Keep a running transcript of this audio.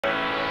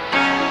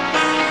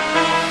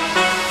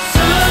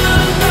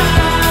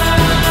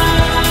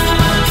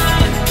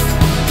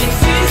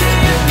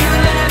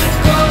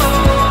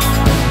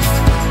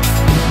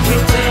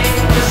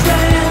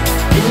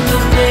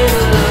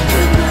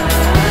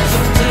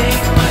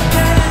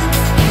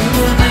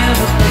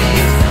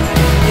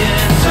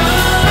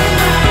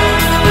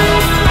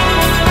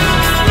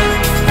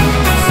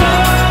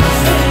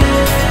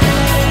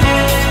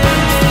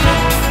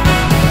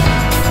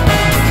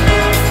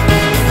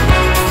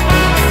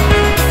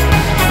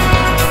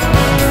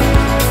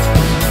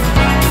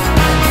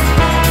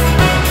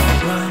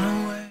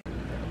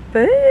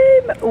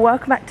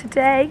welcome back to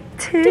day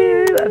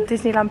 2 of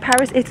Disneyland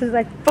Paris. It is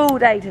a full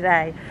day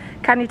today.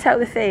 Can you tell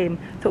the theme?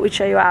 Thought we'd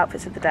show you our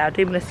outfits of the day. I'll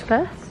do Melissa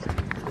first.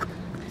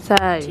 So,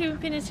 To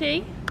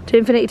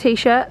Infinity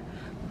t-shirt,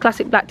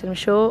 classic black denim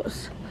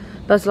shorts,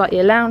 Buzz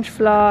Lightyear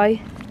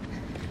Loungefly,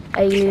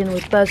 Alien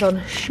with Buzz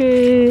on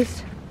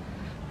shoes,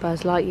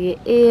 Buzz Lightyear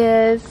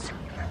ears.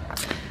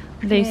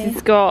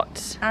 Lucy's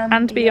got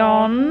And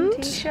Beyond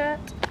t-shirt,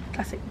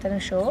 classic denim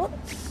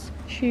shorts,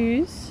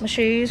 shoes, my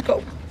shoes,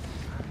 got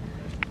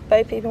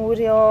Bo Peep and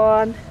Woody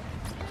on,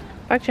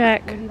 bag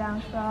check, Woody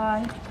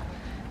Loungefly,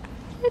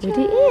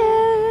 Woody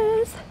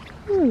ears.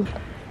 Ooh.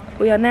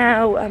 We are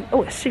now,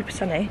 oh it's super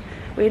sunny,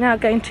 we are now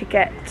going to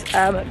get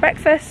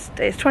breakfast.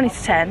 It's 20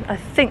 to 10, I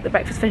think the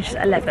breakfast finishes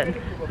at 11,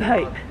 we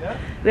hope.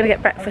 We're going to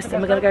get breakfast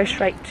and we're going to go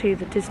straight to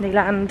the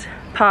Disneyland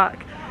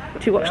park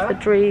to watch the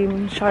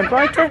Dream Shine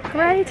Brighter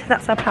parade.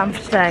 That's our plan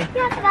for today.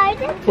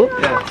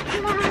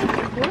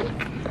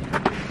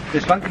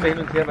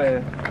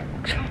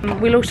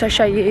 We'll also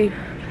show you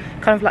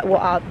kind of like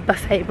what our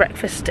buffet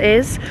breakfast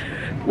is.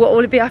 What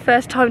will it be our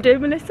first time doing,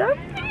 Melissa?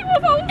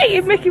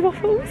 Eating Mickey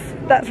waffles.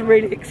 That's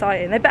really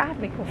exciting. They better have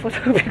Mickey waffles.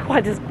 I'll be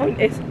quite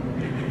disappointed. So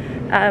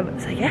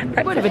yeah,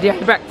 breakfast. We had a video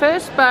for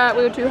breakfast, but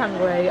we were too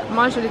hungry.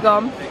 Mine's really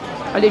gone.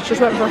 I literally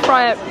just went for a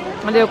fry up,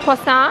 a little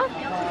croissant.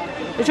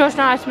 Which was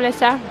nice,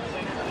 Melissa.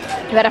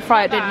 You had a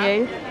fry up, didn't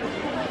you?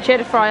 She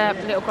had a fry up,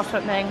 a little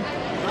croissant thing.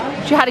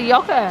 She had a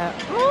yogurt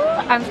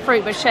and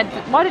fruit, but she said,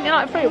 why didn't you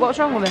like fruit? What's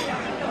wrong with it?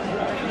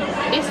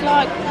 It's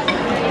like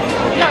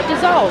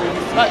dissolved.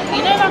 Like,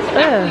 you know, like an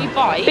apple you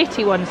bite?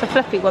 Bitty ones, the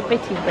fluffy one,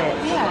 bitty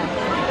bits.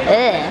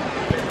 Yeah.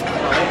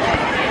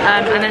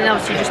 And then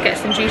obviously you just get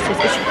some juices.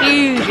 It's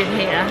huge in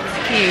here,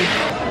 it's huge.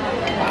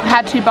 I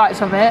had 2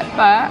 bites of it,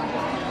 but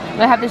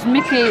they have this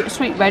Mickey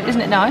sweetbread,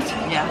 isn't it nice?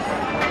 Yeah.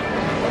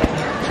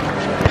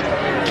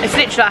 It's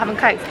literally like having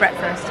cake for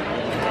breakfast.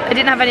 They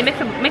didn't have any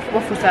Mickey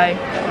waffles though.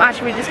 I'm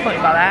actually really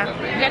disappointed by that.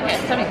 You can get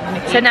something from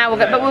Mickey. So now we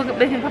can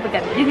probably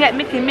get, you can get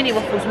Mickey mini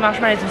waffles and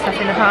marshmallows and stuff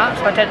in the park,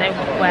 so I don't know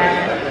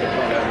where.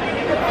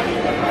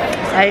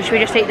 So should we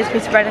just eat this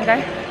piece of bread and go?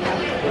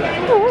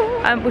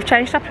 We've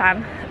changed our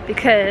plan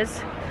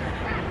because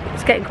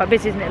it's getting quite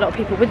busy, isn't it? A lot of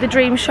people with the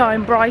Dream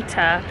Shine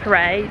Brighter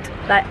parade.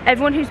 Like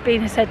everyone who's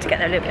been has said to get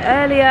there a little bit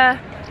earlier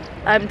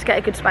to get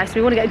a good space. So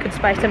we want to get a good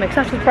space, don't we?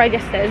 Because after the parade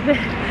yesterday, the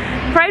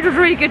parade was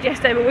really good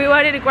yesterday, but we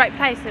weren't in a great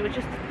place. It was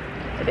just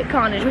a bit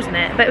carnage, wasn't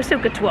it? But it was still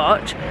good to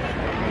watch.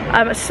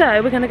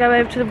 So we're going to go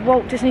over to the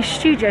Walt Disney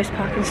Studios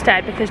park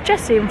instead because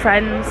Jessie and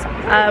friends,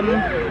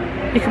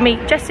 you can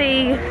meet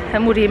Jessie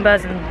and Woody and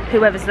Buzz and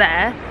whoever's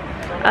there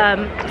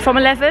from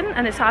 11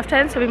 and it's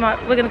 10:30, so we're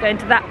going to go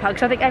into that park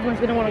because I think everyone's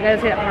going to want to go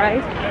see that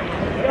parade.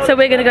 So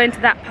we're going to go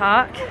into that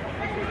park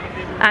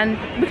and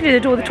we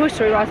can do all the Toy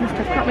Story rides and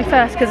stuff, can't we,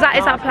 first? Because that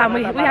is our plan.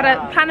 We had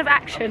a plan of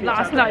action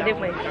last night, didn't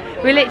we?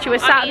 We literally were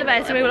sat on the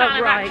bed and we were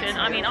like, right.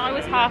 I mean, I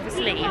was half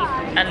asleep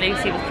and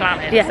Lucy was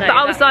planning. Yeah, so but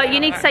I was like, you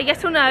need to say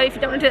yes or no. If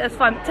you don't want to do it, that's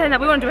fine. Turn out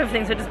we want to do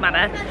everything, so it doesn't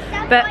matter.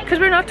 But because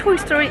we're in our Toy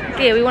Story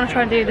gear, we want to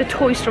try and do the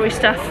Toy Story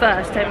stuff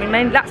first, don't we?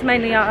 That's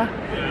mainly our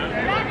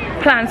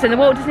plan. So in the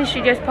Walt Disney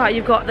Studios park,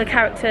 you've got the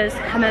characters,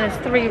 and then there's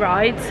 3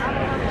 rides,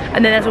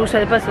 and then there's also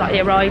the Buzz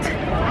Lightyear ride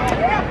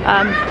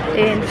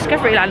in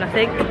Discoveryland, I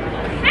think,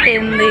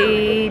 in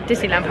the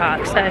Disneyland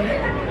park. So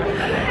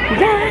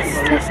yes,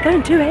 let's go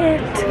and do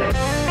it.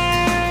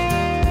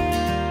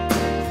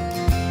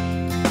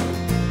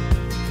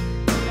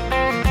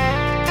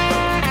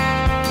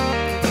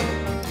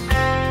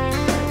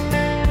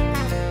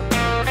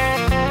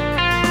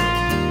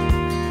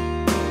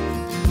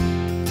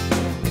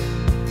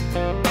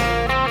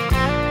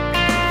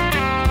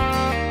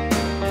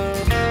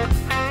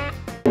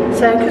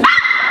 So,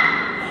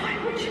 why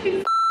would you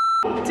do that?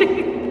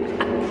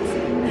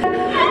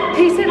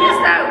 He sent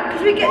us out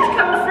because we get to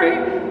come through.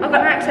 I've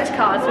got an access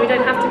card so we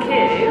don't have to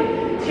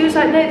queue. He was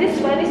like, no, this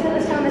way. He sent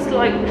us down this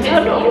like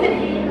tunnel. I didn't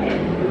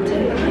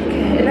like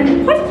it. And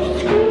then, why did you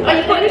screw? Oh,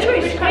 you've got the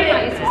choice.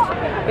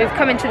 We've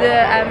come into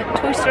the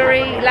Toy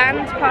Story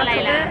Land part of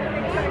it.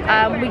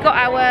 We got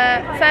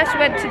first we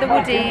went to the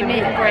Woody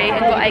meet and greet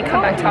and got a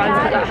comeback time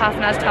for like half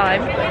an hour's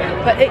time.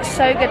 But it's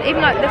so good,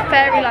 even like the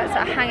fairy lights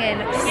that are hanging,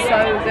 it's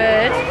so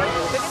good.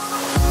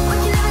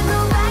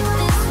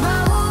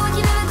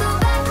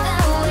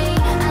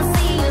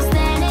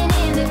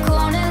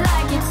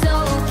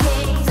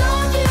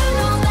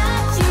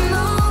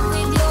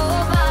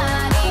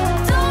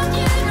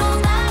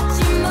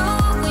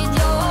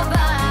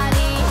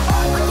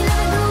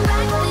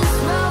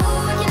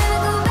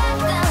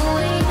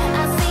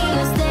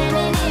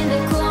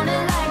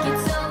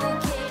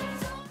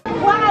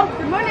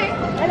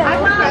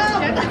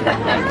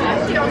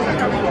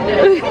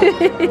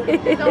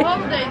 It's a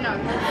holiday now.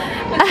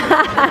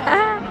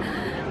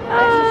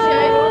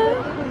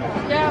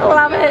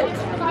 Love it.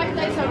 5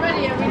 days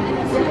already and we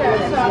didn't see her,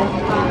 so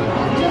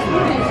just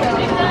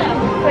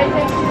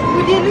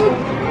Woody, look.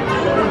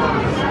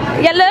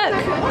 Yeah, look.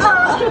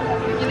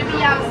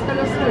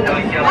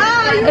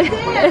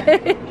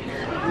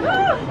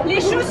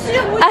 Les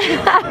chaussures, Woody.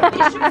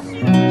 Les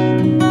chaussures.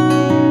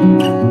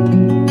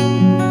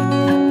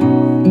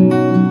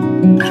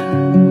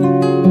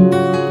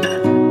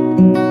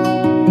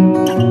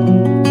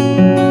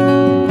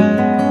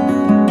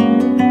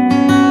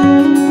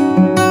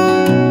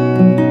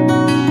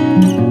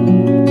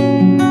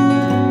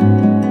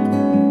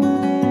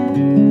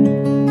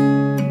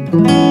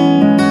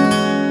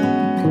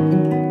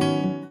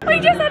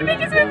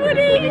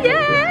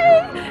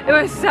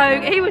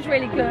 he was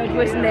really good,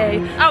 wasn't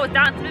he? I was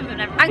dancing with him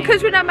and everything. And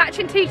because we're now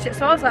matching t-shirts,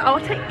 so I was like, oh,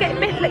 get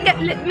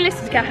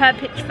Melissa to get her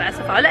picture first.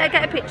 I thought, I'll let her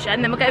get a picture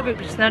and then we'll get a group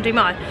picture and then I'll do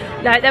mine.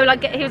 Like, they were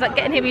like, he was like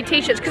getting him your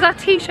t-shirts because our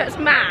t-shirts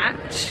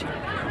match.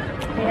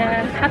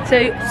 Yeah, had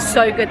to.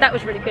 So good. That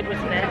was really good,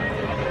 wasn't it?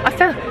 I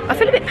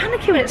feel a bit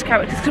panicky when it's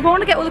characters because we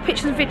want to get all the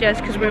pictures and videos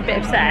because we're a bit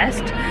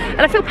obsessed,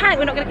 and I feel panicked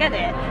we're not going to get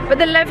it. But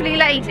the lovely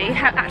lady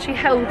actually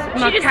held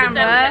my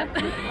camera,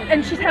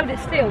 and she's held it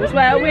still as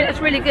well. It's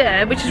really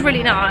good, which is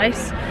really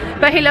nice.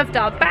 But he loved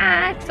our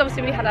bags.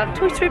 Obviously, we had our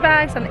Toy Story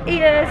bags and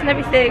ears and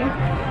everything.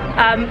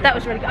 That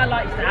was really good. I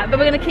liked that. But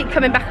we're going to keep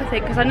coming back, I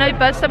think, because I know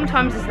Buzz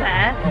sometimes is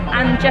there,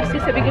 and Jessie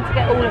said it'd be good to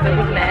get all of it,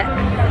 wouldn't it?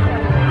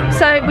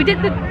 So we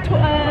did the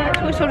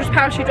Toy Soldiers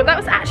parachute drop. That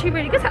was actually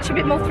really good. It's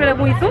actually a bit more thriller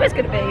than we thought it was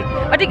going to be.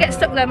 I did get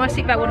stuck there, my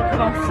seatbelt wouldn't come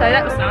off, so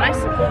that was nice.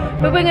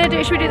 But we're going to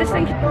do, should we do the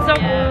Slinky Dog?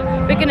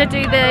 Yeah. We're going to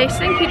do the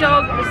Slinky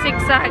Dog, the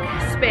zigzag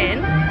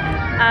spin,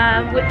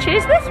 which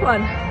is this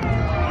one.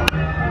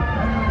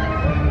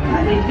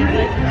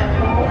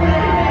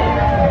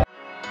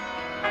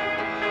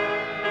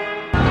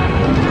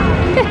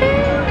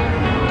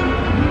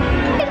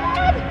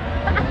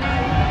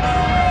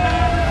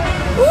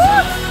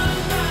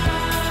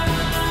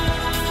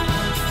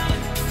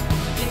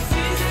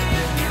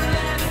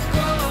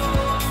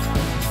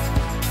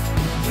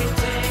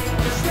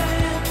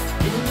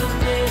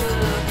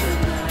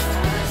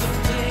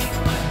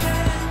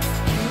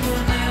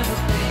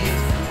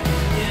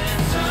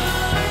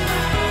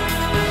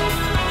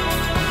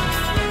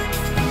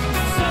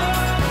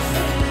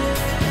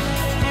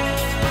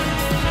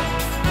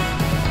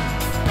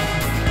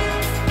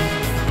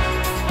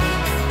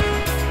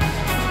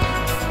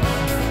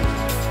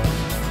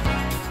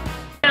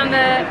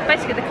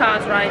 Basically the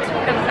Cars ride.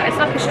 It's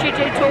like a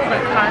studio tour but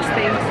Cars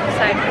themed.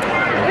 So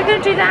we're going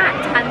to do that,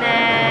 and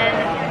then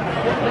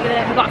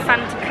we've got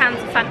cans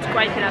of Fanta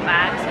grape in our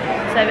bags.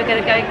 So we're going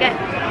to go and get.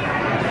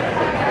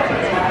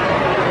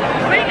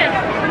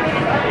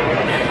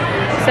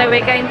 So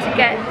we're going to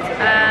get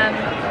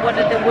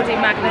one of the Woody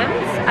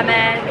Magnums, and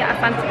then get a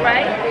Fanta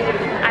grape,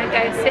 and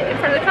go and sit in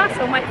front of the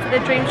castle and wait for the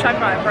Dream Shine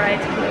Bright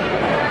parade.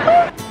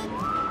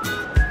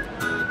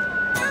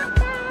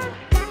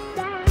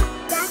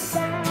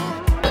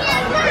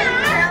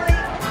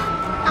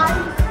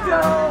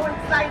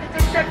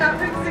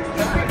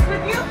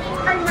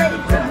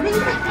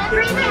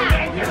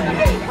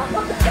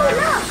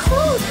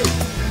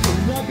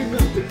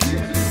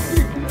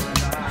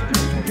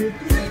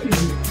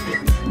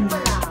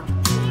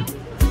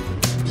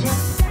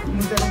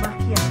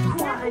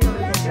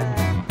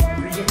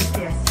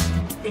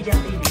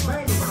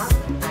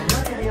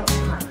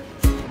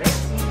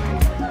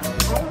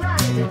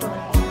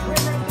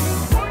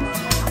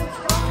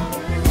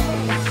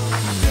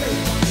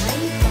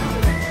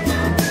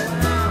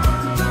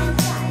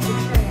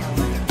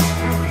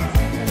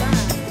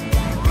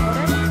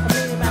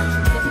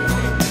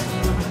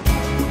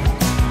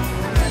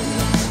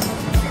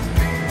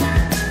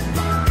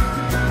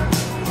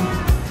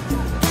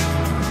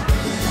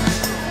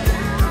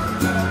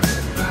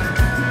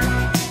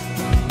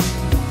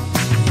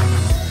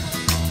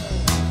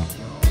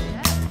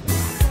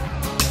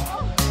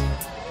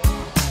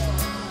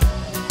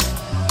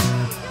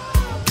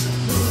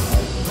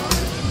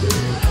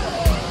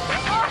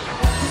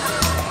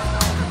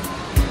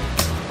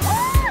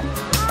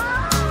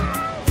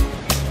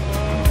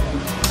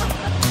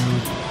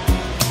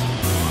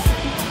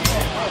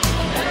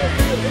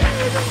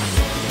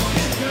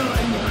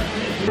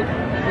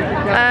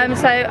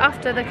 So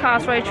after the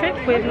Cars road trip,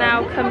 we've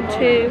now come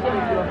to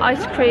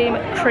Ice Cream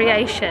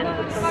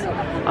Creations.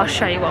 I'll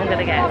show you what I'm going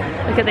to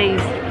get. Look at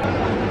these.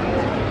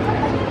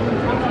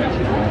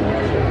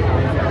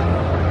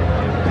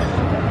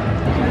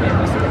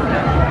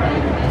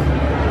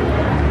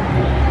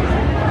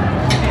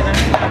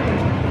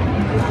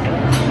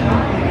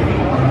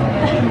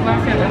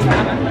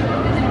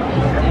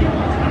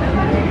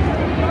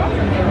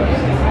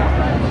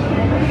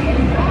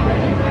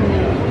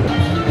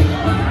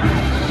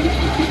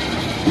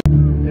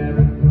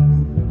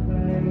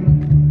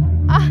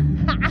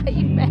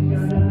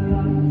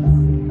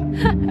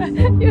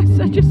 You're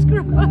such a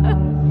scrubber.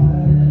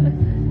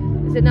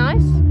 Is it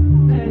nice?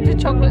 It's a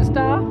chocolate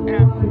star?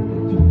 Yeah.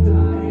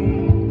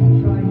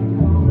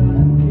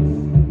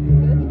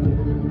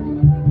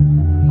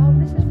 Oh,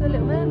 this is for the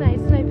Little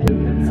Mermaids, isn't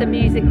it? Some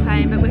music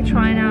playing, but we're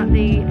trying out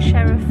the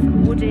Sheriff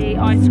Woody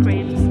ice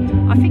creams.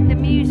 I think the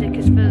music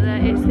is for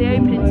it's the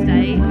opening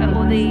date,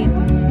 or the,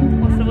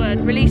 what's the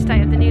word, release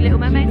date of the new Little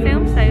Mermaid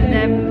film. So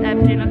they're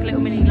doing like a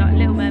little mini, like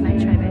Little Mermaid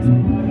show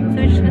basically. So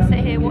we're just going to sit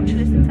here, watch and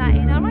listen to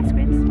eat our ice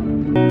creams.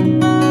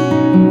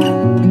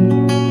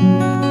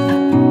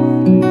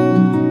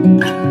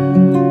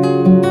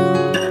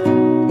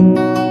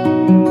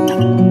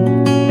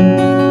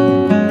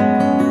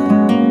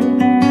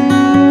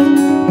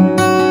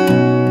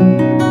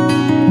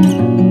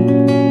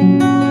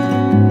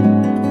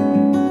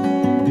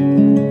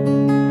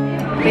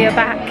 We are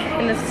back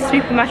in the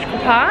super magical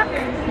park,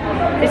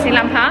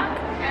 Disneyland Park.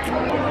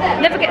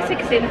 Never get sick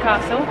of seeing the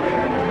castle.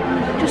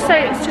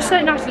 it's just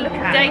so nice to look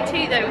at. Day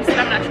 2 though, we still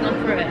haven't actually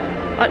gone through it.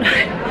 I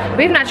know.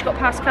 We haven't actually got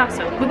past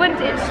Castle. We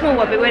went, it's a small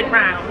one, we went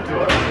round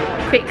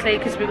quickly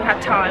because we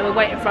had time. We're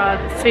waiting for our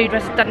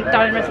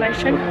dining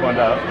reservation. Find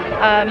out.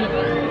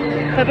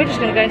 But we're just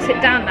going to go and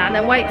sit down now and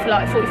then wait for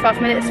like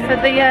 45 minutes for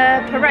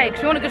the parade.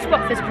 Because we want a good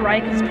spot for this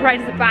parade because this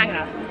parade is a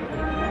banger.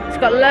 It's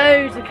got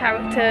loads of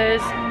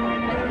characters.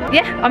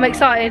 Yeah, I'm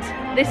excited.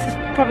 This is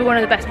probably one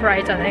of the best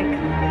parades, I think.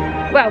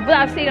 Well, that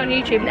I've seen on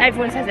YouTube and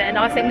everyone says it, and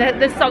I think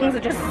the songs are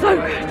just so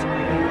good.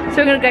 So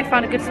we're going to go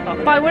find a good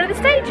spot by one of the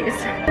stages.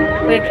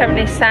 We're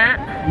currently sat,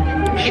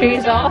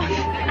 shoes off,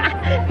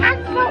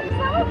 and socks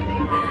off.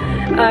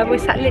 We're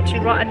sat literally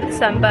right under the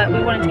sun, but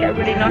we wanted to get a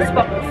really nice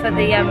spot for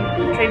the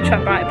Dream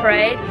Shine Bright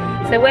Parade.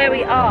 So where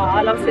we are,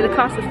 obviously the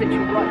castle's literally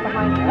right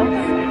behind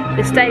us.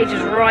 The stage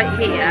is right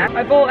here.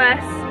 I bought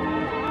us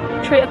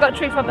treat. I got a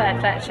treat for my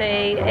birthday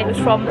actually. It was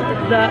from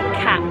the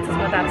cat, as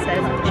my dad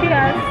says.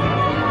 Cheers.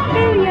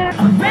 Cheerio.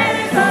 I'm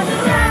ready for the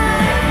night.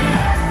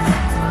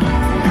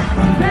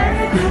 I'm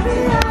ready to be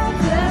out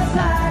just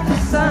like the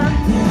sun.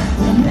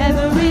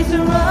 Never reason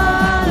to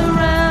run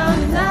around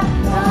and I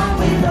know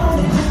we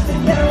don't just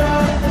together.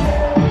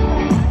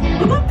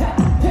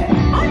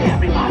 Hi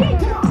everybody.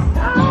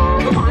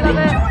 Come on and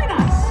join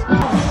us.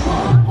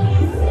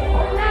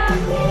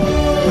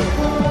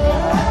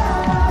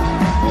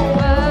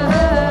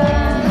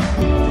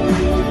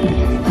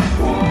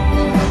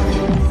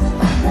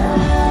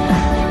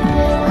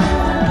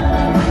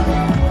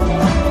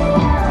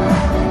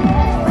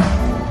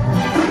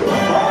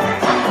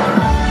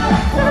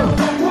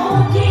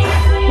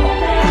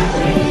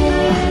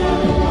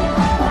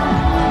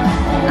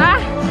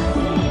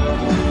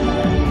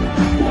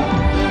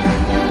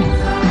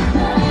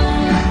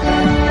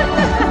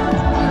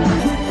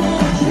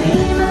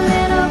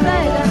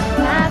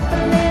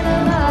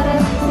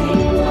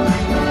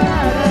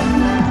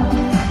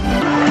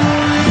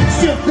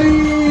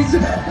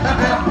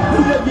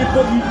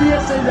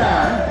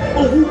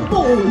 Oh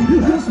boy,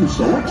 this is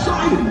so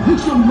exciting!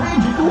 It's a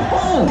magical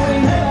home! We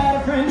never had a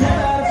friend,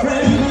 never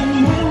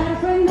had a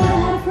friend. We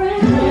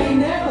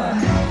never had a friend, never had a friend. We never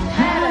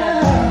had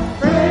a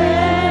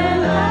friend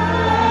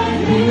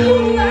like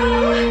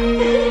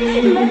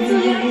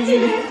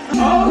you.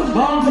 Oh,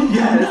 party,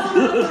 yes!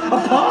 A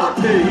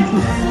party!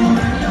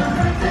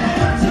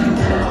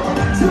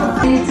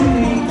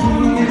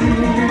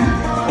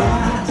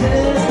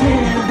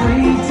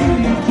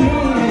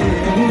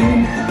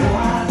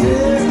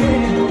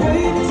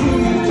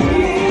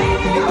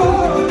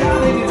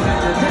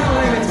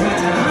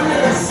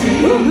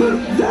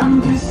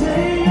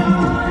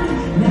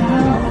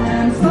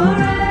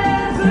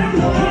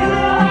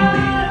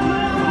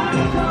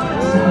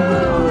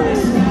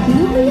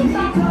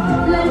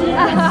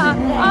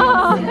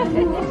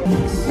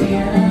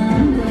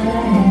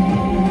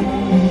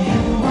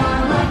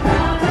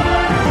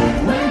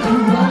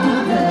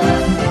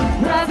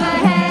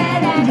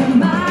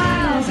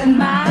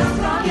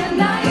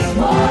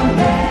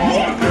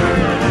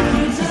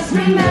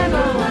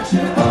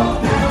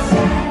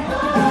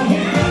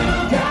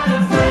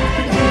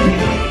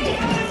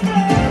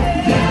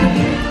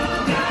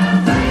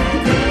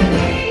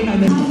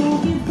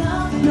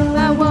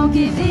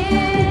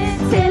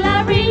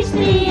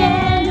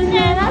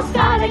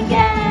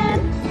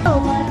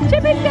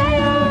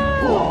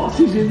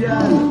 C'est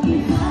génial!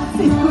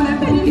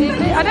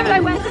 I never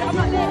know where to I'm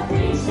like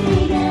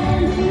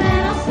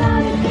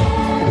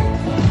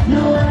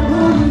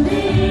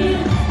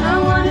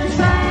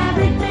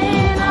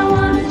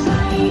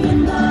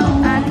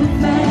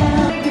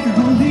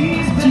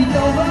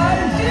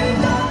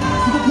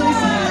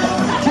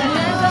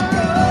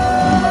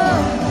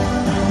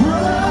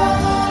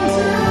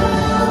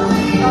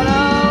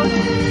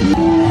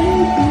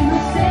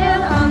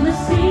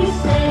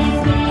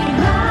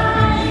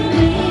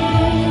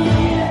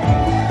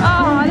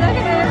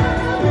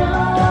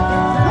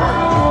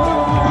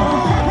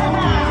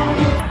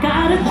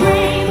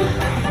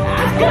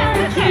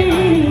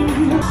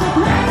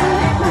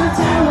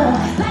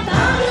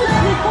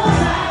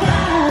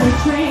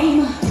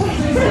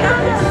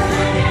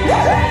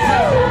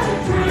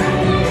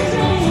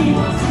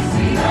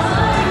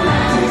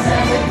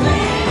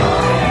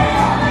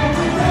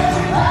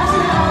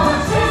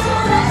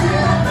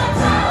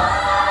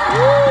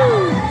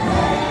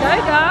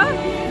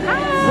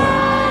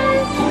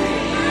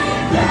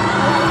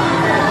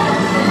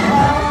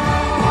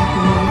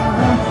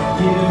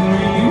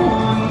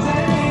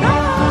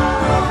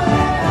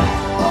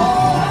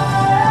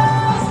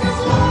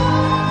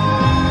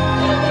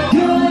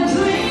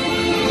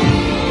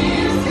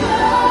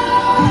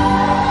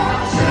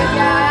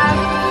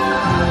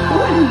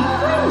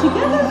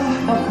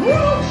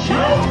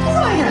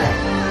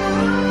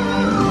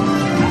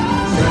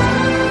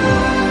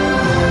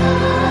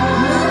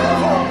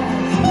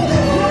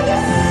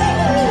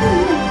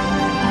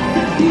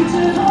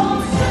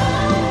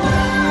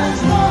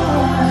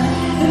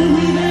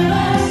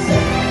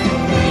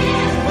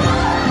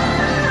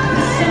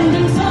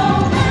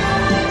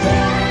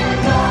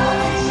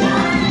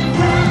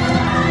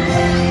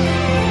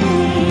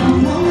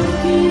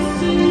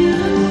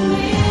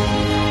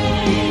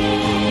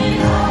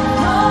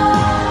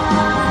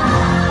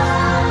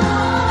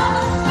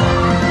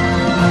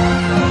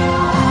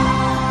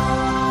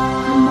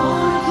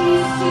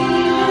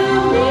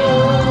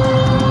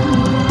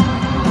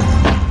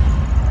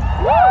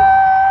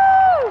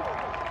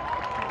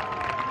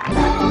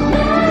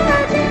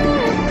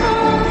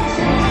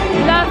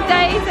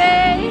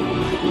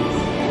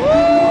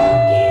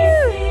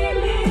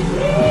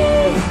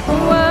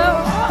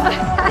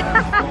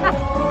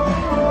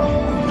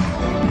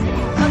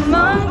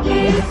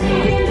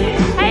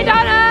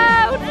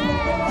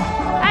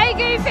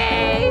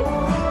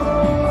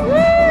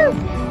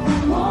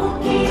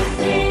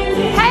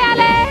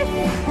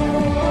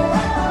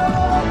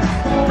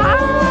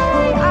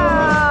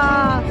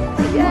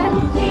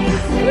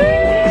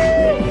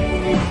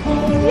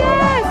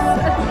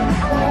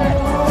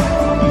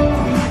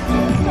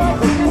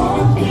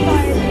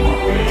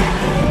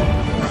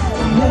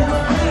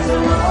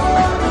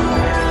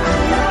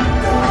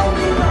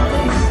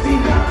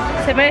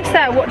So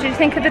Melissa, what did you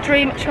think of the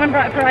Dream Shine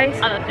Brighter Parade?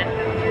 I loved it.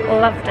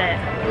 Loved it.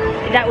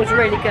 That was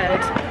really good.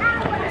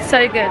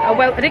 So good.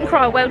 I didn't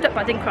cry, I welled up,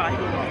 but I didn't cry.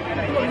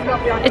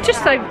 It's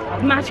just so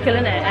magical,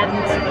 isn't it?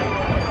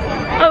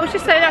 And oh, it's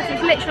just so nice.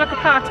 It's literally like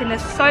a party and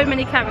there's so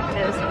many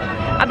characters.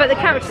 But the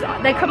characters,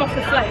 they come off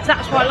the floats.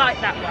 That's why I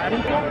like that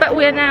one. But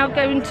we're now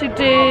going to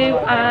do,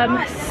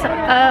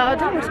 I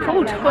don't know what it's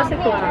called. What's it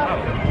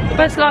called?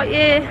 Buzz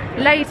Lightyear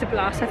Laser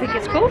Blast, I think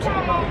it's called.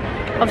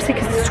 Obviously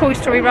because it's a Toy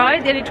Story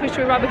ride, the only Toy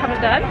Story ride we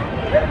haven't done.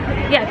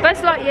 Yeah, Buzz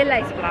Lightyear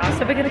Laser Blast,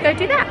 so we're going to go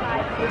do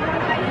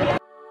that.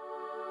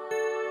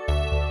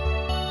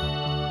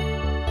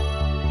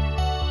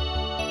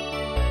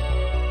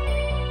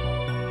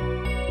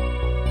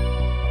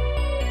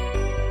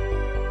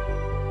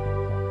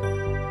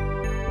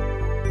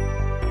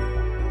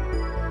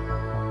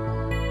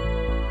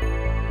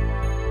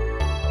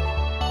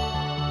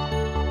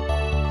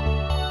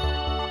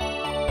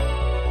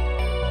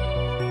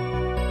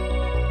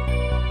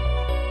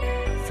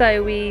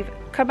 So we've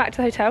come back to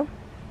the hotel.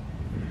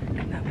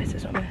 No, this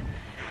is not there.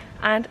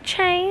 And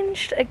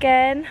changed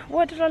again.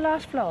 What did our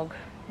last vlog?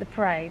 The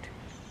parade.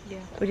 Yeah.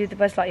 We did the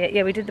Buzz Lightyear.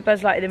 Yeah, we did the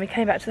Buzz Lightyear. Then we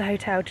came back to the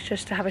hotel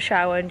just to have a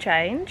shower and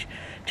change.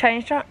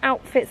 Changed our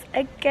outfits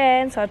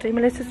again. So I'll do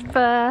Melissa's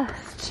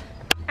first.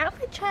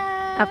 Outfit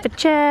check. Outfit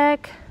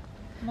check.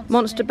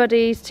 Monster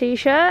Buddies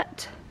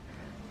t-shirt.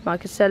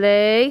 Mike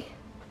Aselli.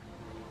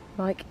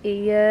 Mike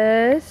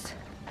ears.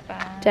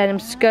 Denim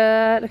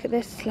skirt. Look at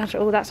this.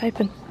 Oh, that's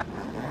open.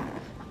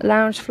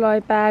 Lounge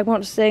fly bag.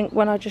 Want to think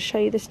when I just show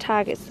you this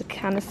tag, it's the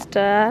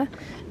canister,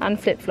 and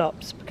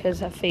flip-flops because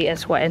her feet are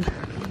sweating.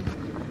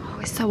 Oh,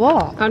 it's so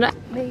hot. Oh no.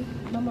 Me,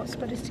 my Monster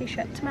Buddies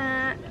t-shirt to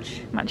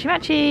match. Matchy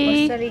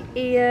matchy. Silly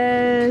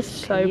ears.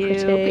 So Cute.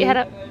 pretty. Put your head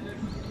up.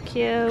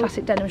 Cute.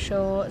 Classic denim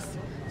shorts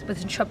with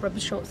some chub rubber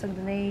shorts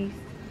underneath.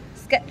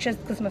 Skechers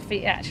because my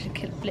feet actually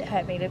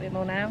hurt me a little bit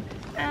more now.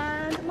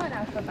 And my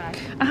lounge fly bag.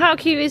 How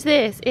cute is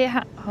this?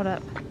 Hold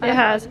up. It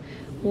has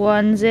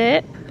one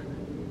zip,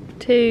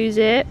 2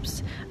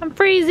 zips, and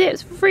 3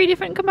 zips for 3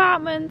 different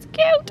compartments.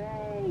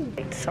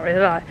 Cute! Sorry, the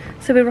lie.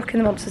 So we're rocking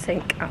the Monsters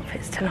Inc.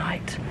 outfits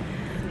tonight.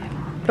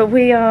 But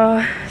we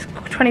are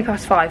 20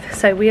 past 5,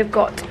 so we have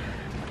got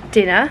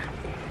dinner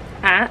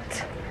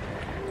at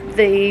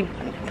the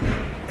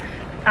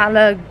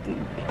Alla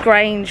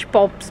Grange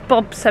Bob's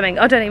something.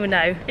 I don't even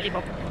know. Billy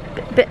Bob.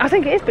 I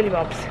think it is Billy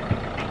Bob's.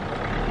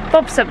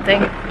 Bob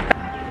something.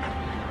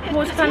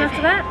 What's the plan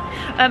after that?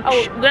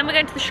 Then we're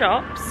going to the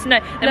shops.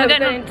 No, We're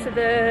going to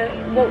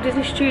the Walt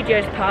Disney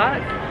Studios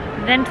park.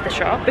 Then to the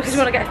shops. Because we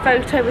want to get a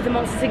photo with the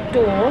Monsters Inc.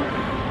 door.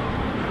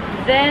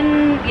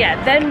 Then,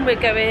 yeah, then we're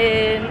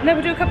going... No,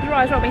 we'll do a couple of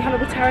rides, won't we?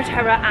 Hollywood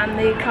Terra and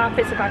the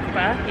Carpets of Agrabah.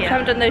 Yeah. We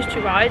haven't done those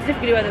 2 rides.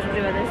 If we do others, we'll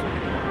do others.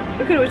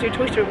 We could always do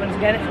Toy Story ones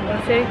again if we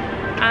want to.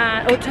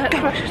 Or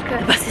Crush's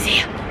Curse. The bus is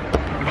here.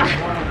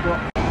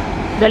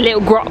 The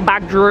little grot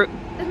bag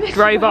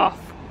drove off.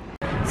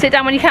 Sit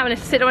down when you can,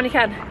 Melissa. Sit down when you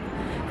can.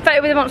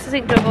 Photo with the Monsters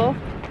Inc. door.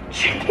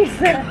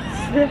 Jesus.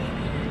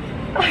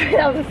 I mean,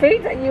 that was the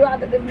food that you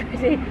had at the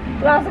bloody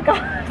Plaza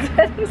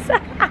Gardens.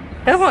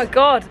 Oh my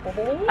god.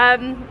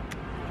 And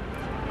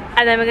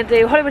then we're going to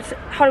do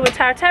Hollywood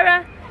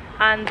Terra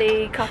and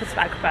the Carpets of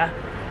Agrabah.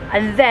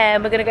 And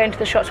then we're going to go into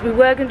the shops. We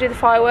were going to do the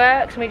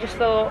fireworks and we just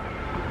thought,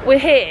 we're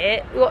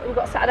here, we've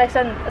got Saturday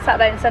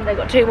and Sunday,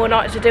 got 2 more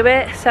nights to do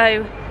it.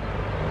 So,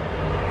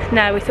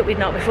 no, we thought we'd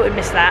not, we thought we'd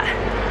miss that.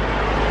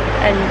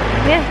 And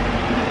yeah,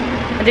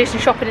 and do some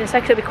shopping in a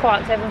second. It'll be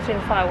quiet because everyone's doing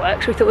the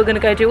fireworks. We thought we were going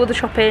to go do all the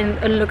shopping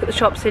and look at the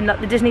shops in like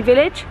the Disney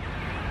Village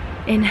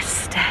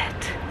instead.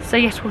 So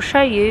yes, we'll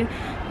show you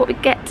what we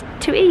get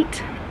to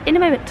eat in a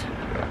moment.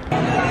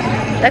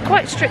 They're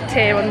quite strict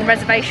here on the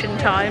reservation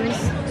times.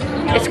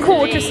 It's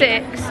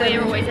 5:45. So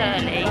you're always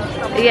early.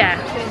 Yeah.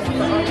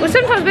 Well,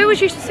 sometimes we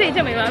always used to see,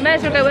 don't we? Like, I may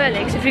as well go early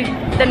because if we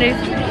then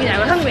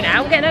we're hungry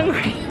now, we're getting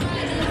hungry.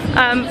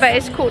 But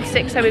it's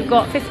 5:45, so we've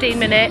got 15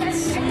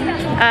 minutes.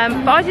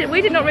 But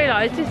we did not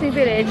realise Disney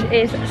Village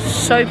is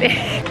so big.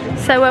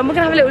 So we're going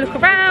to have a little look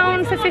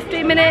around for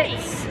 15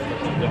 minutes.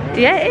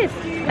 Yeah, it is.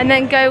 And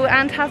then go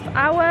and have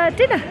our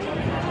dinner.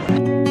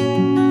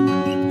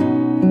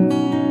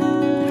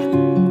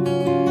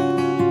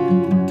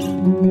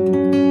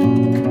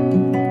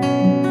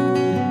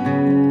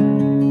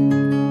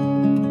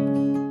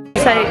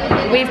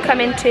 So we've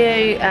come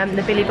into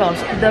the Billy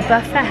Bob's. The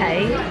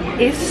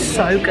buffet is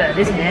so good,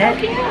 isn't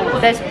it?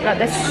 There's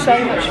so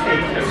much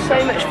food. There's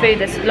so much food.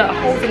 There's like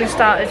a whole thing of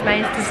starters,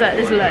 mains, dessert.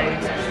 There's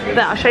loads. But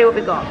I'll show you what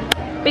we've got.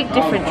 Big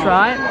difference,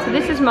 right? So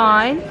this is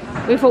mine.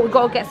 We thought we've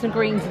got to get some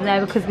greens in there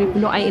because we've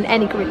not eaten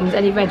any greens,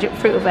 any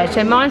fruit or veg.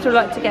 So mine's all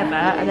like together,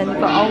 and then we've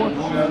got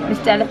Miss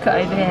Delicate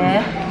over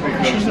here.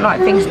 She doesn't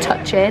like things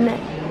touching.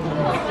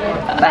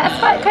 But that's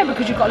quite okay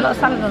because you've got a lot of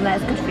salad on there.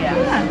 It's good for you.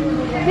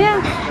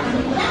 Yeah.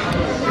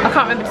 I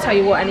can't remember to tell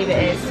you what any of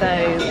it is, so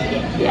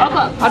yeah.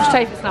 I'll just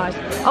tell you if it's nice.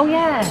 Oh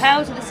yeah.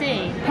 Pearls of the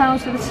Sea.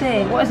 Pearls of the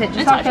Sea. What is it? Just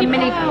it's like a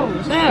mini.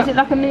 pearls, yeah. Is it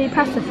like a mini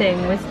pasta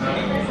thing with?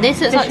 This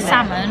looks like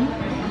salmon.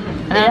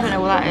 And I don't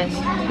know what that is.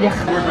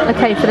 Yeah.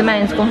 Okay, for the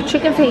main, it's got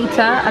chicken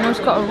feta, and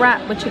also got a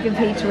wrap with chicken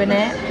feta in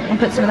it, and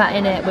put some of that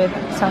in it with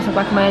salsa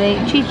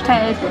guacamole, cheese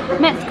potatoes,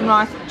 Mexican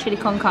rice, chili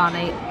con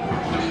carne.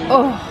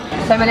 Oh,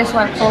 so Melissa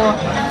went for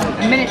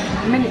a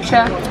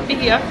miniature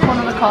corn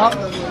on the cob,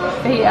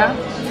 fajita,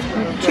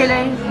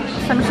 chili,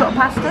 some sort of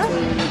pasta.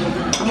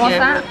 And what's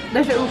that?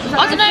 Those little,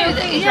 I don't know.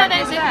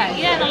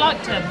 Yeah, I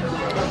liked them.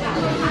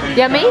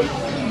 Yummy?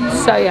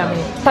 So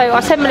yummy. So I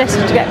sent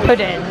Melissa to get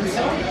puddings.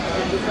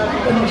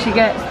 And she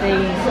gets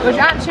these, which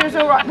actually was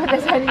alright, but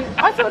there's only,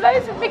 I saw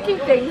loads of Mickey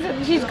things,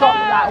 and she's got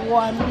that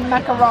one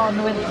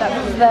macaron with that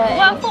was there.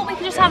 Well, I thought we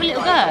could just have a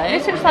little go.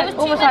 This looks like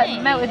almost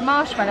like melted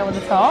marshmallow on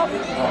the top.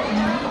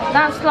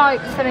 That's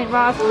like something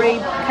raspberry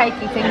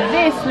cakey thing.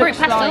 This looks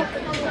like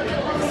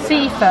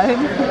sea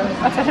foam.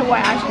 I don't know what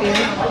it actually is.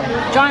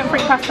 Giant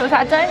fruit pasta. Is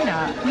that a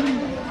donut?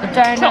 A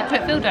donut.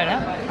 Chocolate filled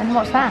donut. And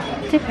what's that?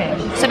 Dipping.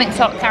 Something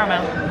salt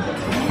caramel.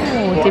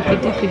 Oh,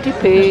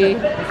 dippy.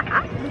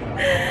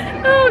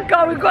 Oh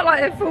god, we've got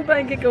like a full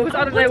blown giggles.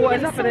 I don't know what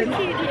is happening.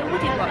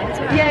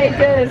 Yeah, it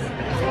does.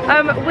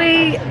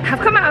 We have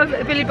come out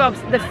of Billy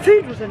Bob's. The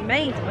food was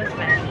amazing,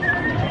 wasn't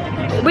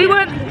it? We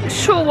weren't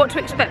sure what to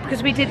expect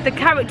because we did the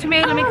character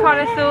meal and we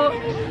kind of thought,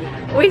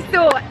 we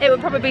thought it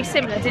would probably be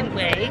similar, didn't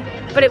we?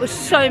 But it was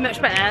so much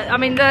better. I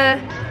mean, the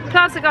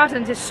Plaza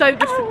Gardens is so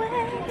good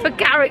for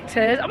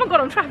characters. Oh my god,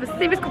 I'm trapped. There's a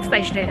serious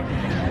conversation here.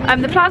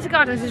 The Plaza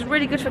Gardens is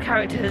really good for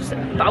characters,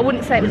 but I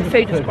wouldn't say the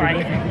food was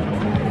great.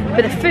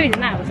 But the food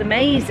in that was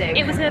amazing.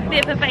 It was a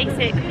bit of a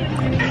basic.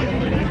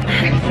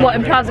 What,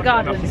 in Plaza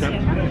Gardens?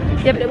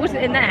 Yeah, but it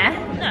wasn't in there.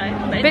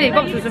 No. Billy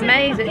Bob's was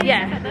amazing.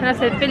 Yeah, and I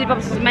said Billy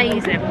Bob's was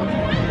amazing.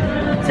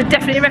 So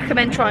definitely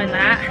recommend trying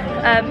that.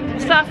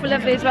 Staff were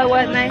lovely as well,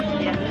 weren't they?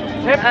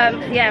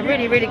 Yeah,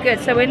 really, really good.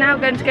 So we're now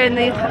going to go in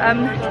the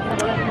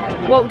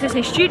Walt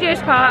Disney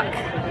Studios Park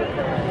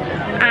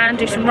and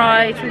do some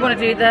rides. We want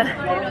to do the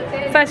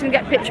first, we're going to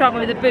get a picture, aren't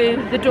we, with the boo,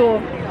 the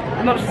door.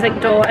 The Monsters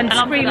Inc. door and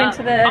scream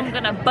into the... I'm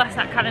going to bust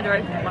that calendar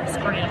open with my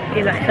screen.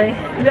 Exactly.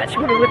 You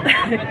actually probably would though.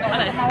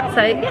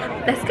 So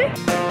yeah, let's go.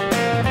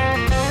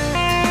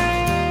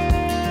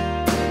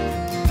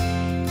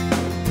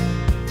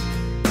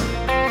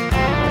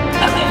 I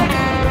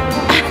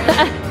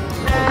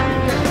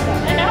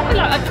feel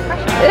like under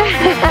pressure.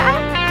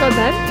 Go on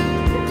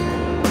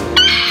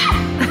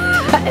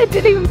then. It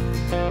didn't even...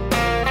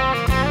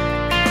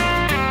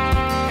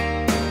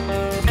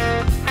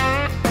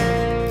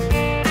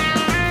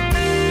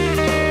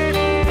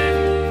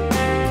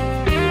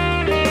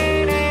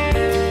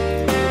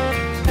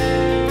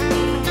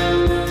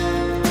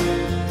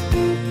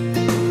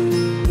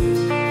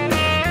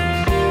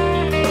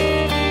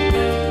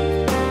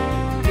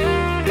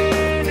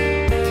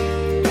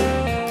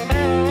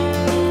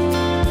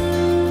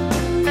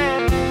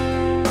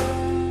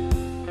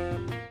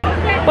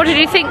 What did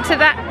you think to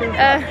that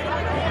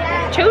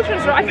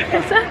children's ride,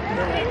 Melissa?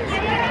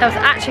 That was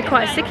actually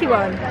quite a sicky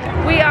one.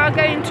 We are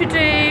going to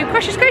do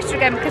Precious Coaster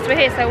again because we're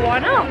here, so why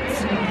not?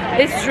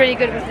 This was really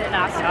good, wasn't it,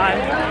 last time?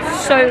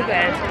 So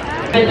good.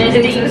 And this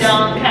ding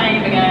dong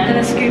came again. And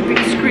the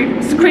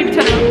scream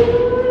tunnel.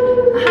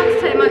 I have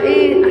to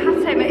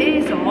take my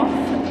ears off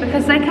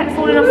because they kept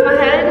falling off my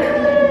head.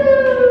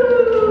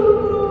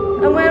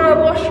 And when I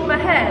washed my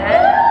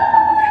hair,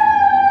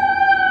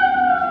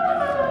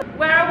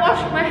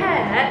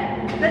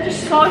 they're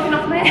just sliding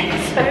off my head,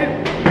 so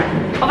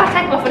I've had to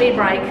take them off, I need a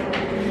break.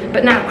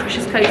 But now,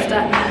 Precious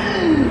Coaster.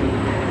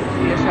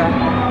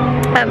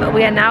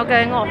 We are now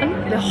going on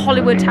the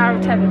Hollywood Tower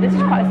of Terror. This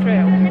is quite a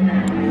thrill,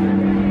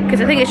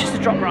 because I think it's just a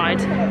drop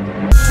ride.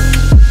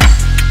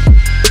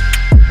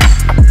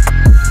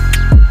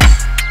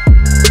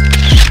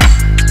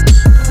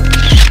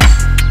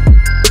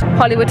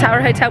 Hollywood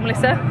Tower Hotel,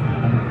 Melissa.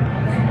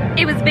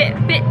 It was a bit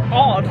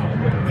odd.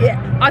 Yeah,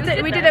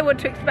 we didn't know what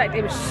to expect.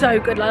 It was so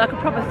good, like a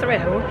proper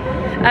thrill.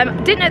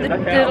 Didn't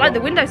know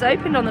the windows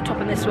opened on the top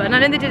of this one. I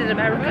know they did in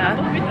America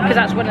because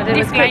that's when I did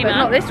this kid, but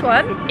not this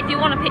one. If you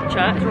want a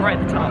picture, it's right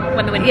at the top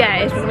when the window.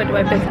 Yeah, it's when the window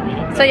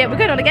opens. So yeah, we're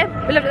going on again.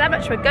 We loved it that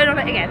much. We're going on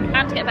it again.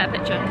 And to get a better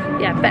picture.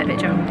 Yeah, better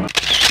picture.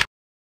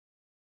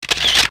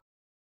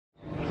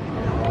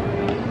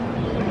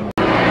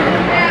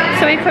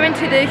 So we've come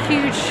into the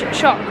huge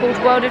shop called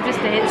World of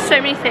Disney. There's so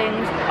many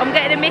things. I'm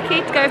getting a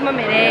Mickey to go with my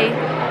Minnie,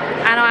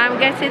 and I am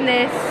getting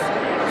this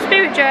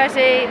Spirit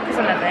jersey because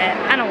I love it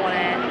and I want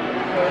it.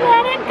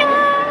 Let it go,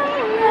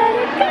 let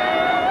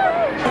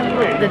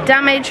it go. The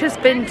damage has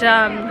been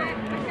done.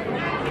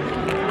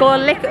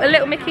 Got a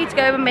little Mickey to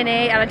go with my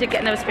Minnie, and I did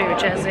get another Spirit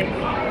jersey.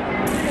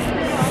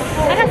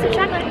 I got some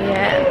chocolate.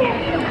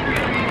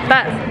 Yeah.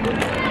 But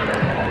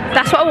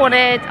that's what I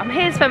wanted. I'm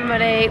here to spend my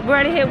money. We're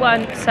only here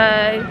once, so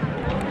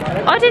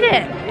I did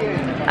it.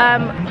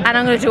 And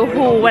I'm going to do a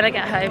haul when I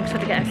get home, so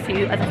to get a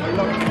few other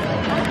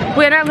things.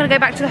 We're now going to go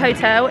back to the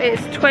hotel.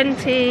 It's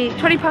 20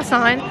 past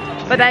 9,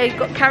 but they've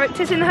got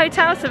characters in the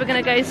hotel, so we're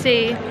going to go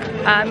see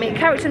meet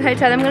characters in the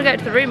hotel. Then we're going to go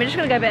to the room. We're just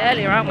going to go a bit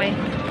earlier, aren't we?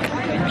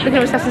 We can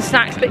always have some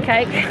snacks, a bit of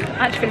cake.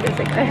 I actually feel a bit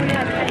sick though.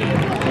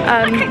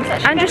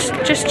 And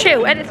just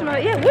chill. Edit some of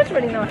it. Yeah, it was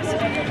really nice.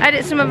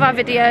 Edit some of our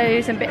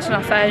videos and bits on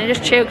our phone and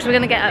just chill because we're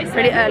going to get up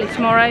pretty early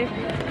tomorrow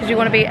because we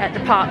want to be at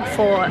the park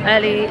for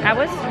early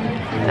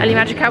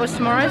magic hours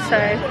tomorrow. So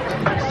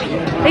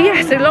yeah,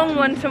 it's a long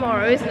one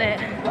tomorrow, isn't it?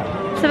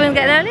 So we're going to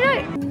get an early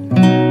night.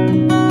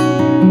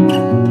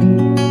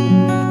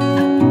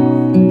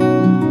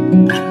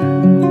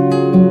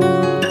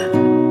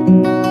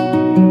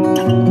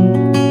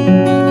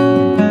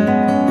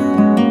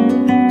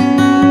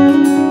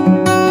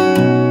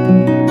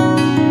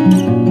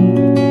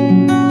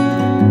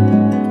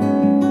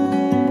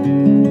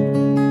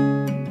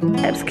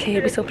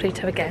 We saw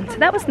Pluto again, so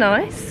that was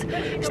nice.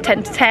 It's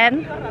 10 to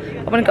 10.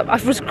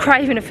 I was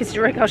craving a fizzy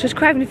drink. I was just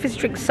craving a fizzy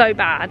drink so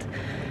bad.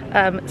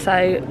 So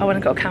I went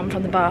and got a can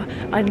from the bar.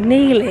 I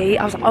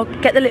was like, I'll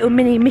get the little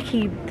mini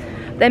Mickey.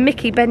 They're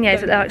Mickey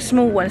beignets, but they're like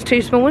small ones,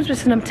 2 small ones with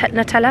some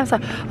Nutella. I was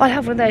like, I'll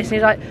have one of those. And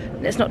he's like,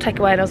 let's not take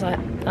away. And I was like,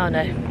 oh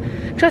no.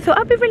 So I thought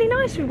that'd be really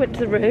nice if we went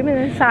to the room and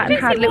then sat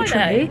and had a little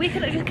treat. We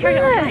could have just carried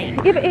on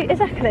playing. Yeah, but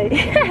exactly.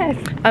 Yes.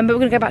 But we're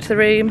gonna go back to the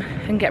room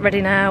and get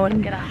ready now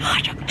and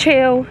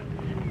chill.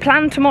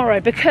 Plan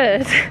tomorrow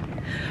because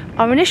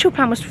our initial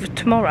plan was for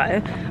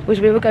tomorrow was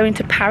we were going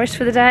to Paris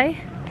for the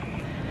day,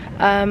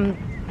 and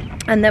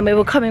then we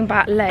were coming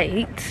back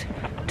late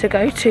to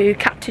go to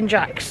Captain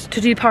Jack's to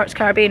do Pirates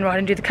Caribbean ride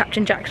and do the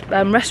Captain Jack's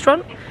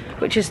restaurant,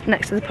 which is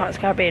next to the Pirates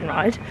Caribbean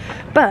ride.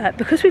 But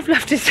because we've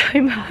loved it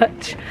so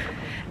much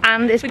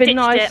and it's been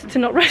nice to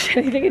not rush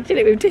anything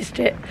until we've ditched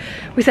it,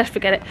 we said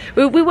forget it.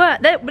 We were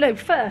there, no,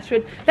 first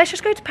let's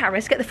just go to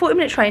Paris, get the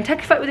 40-minute train, take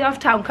a photo with the half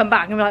town, come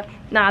back, and we're like,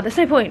 nah, there's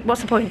no point.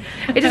 What's the point?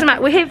 It doesn't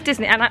matter. We're here for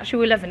Disney, and actually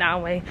we love it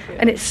now, aren't we?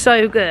 And it's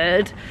so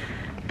good,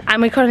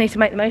 and we kind of need to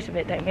make the most of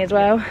it, don't we, as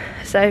well?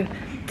 So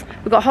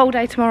we've got a whole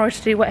day tomorrow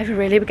to do whatever.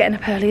 Really, we're getting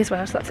up early as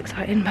well, so that's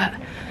exciting. But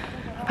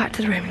we're back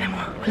to the room, and then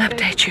we'll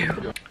update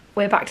you.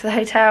 We're back to the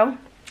hotel.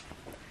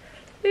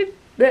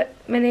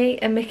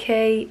 Minnie and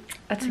Mickey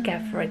are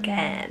together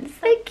again.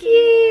 So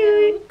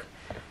cute.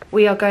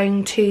 We are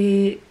going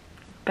to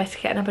better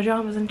get in our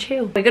pyjamas and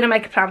chill. We're going to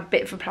make a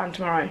bit of a plan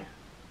tomorrow.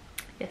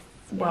 Yes.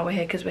 While we're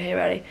here, because we're here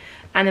early.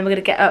 And then we're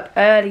going to get up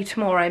early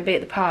tomorrow and be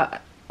at the park.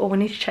 Or we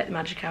need to check the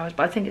magic hours,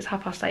 but I think it's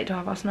 8:30 to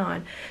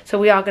 9:30. So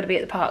we are going to be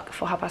at the park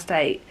for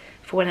 8:30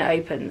 for when it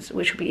opens,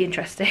 which will be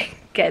interesting,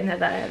 getting there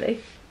that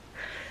early.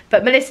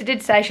 But Melissa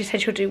did say, she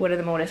said she'll do one in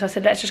the morning. So I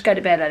said, let's just go to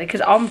bed early,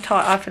 because I'm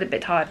tired. I feel a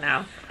bit tired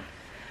now.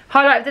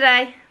 Highlight of the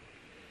day.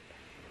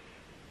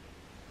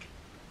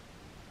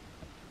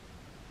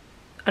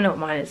 I know what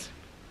mine is.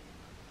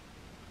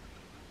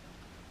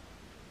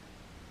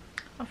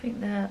 I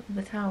think the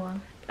tower.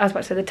 I was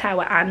about to say the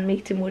tower and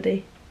meeting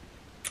Woody.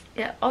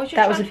 Yeah, I was just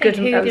that was a good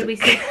one. Who did we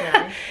see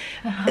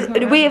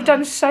today? We have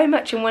done so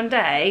much in one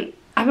day.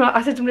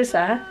 I said to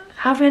Melissa,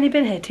 have we only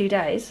been here 2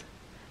 days?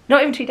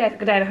 Not even 2 days,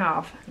 like a day and a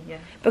half. Yeah.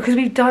 Because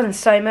we've done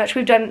so much.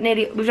 We've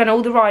done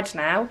all the rides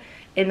now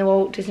in the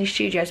Walt Disney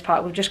Studios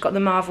park. We've just got the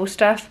Marvel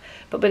stuff,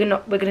 but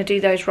we're gonna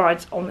do those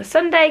rides on the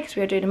Sunday because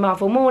we are doing a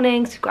Marvel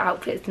morning. So we've got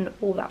outfits and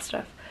all that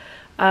stuff.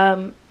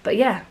 But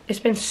yeah, it's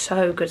been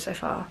so good so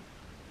far.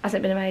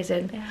 Hasn't it been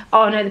amazing? Yeah.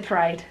 Oh no, the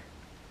parade.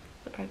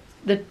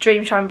 The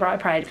Dream Shine Bright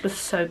parade was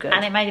so good.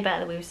 And it made it better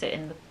that we were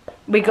sitting.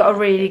 We got a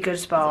really good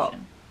spot.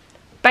 Position.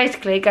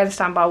 Basically, going to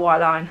stand by a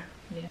white line.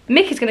 Yeah.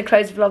 Mickey's going to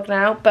close the vlog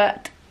now,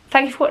 but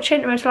thank you for watching.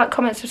 Remember to like,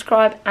 comment,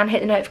 subscribe, and hit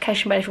the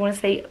notification bell if you want to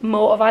see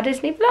more of our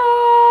Disney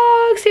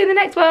vlogs. See you in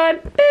the next one.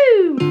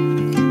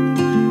 Boom!